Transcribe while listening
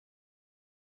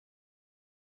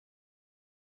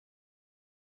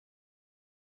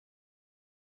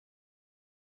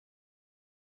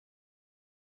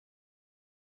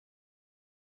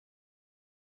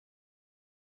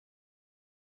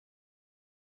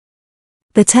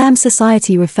The term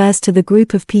society refers to the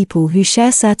group of people who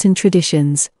share certain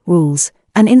traditions, rules,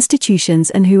 and institutions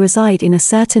and who reside in a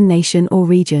certain nation or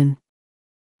region.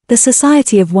 The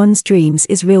society of one's dreams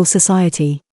is real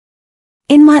society.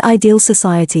 In my ideal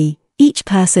society, each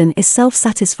person is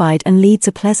self-satisfied and leads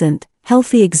a pleasant,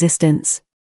 healthy existence.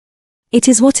 It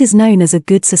is what is known as a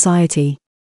good society.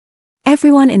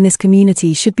 Everyone in this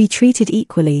community should be treated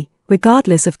equally,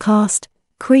 regardless of caste,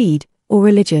 creed, or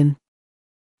religion.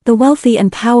 The wealthy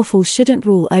and powerful shouldn't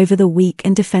rule over the weak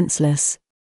and defenseless.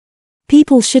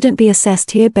 People shouldn't be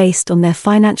assessed here based on their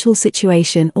financial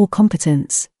situation or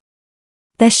competence.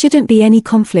 There shouldn't be any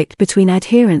conflict between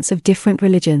adherents of different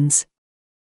religions.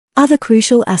 Other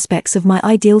crucial aspects of my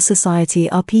ideal society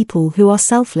are people who are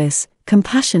selfless,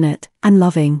 compassionate, and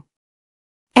loving.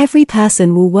 Every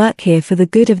person will work here for the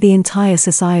good of the entire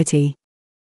society.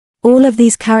 All of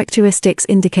these characteristics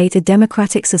indicate a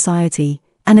democratic society,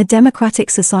 and a democratic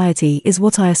society is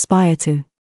what I aspire to.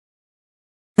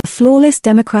 A flawless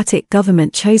democratic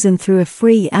government chosen through a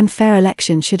free and fair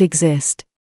election should exist.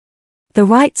 The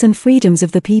rights and freedoms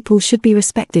of the people should be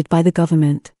respected by the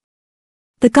government.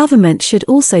 The government should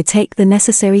also take the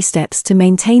necessary steps to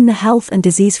maintain the health and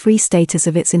disease-free status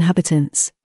of its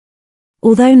inhabitants.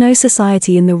 Although no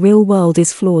society in the real world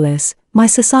is flawless, my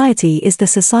society is the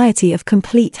society of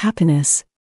complete happiness.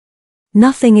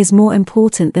 Nothing is more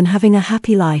important than having a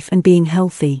happy life and being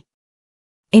healthy.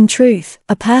 In truth,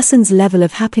 a person's level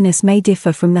of happiness may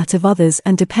differ from that of others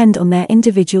and depend on their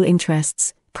individual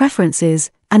interests,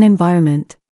 preferences, and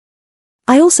environment.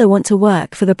 I also want to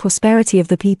work for the prosperity of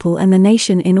the people and the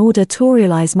nation in order to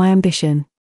realize my ambition.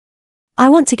 I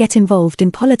want to get involved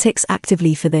in politics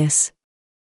actively for this.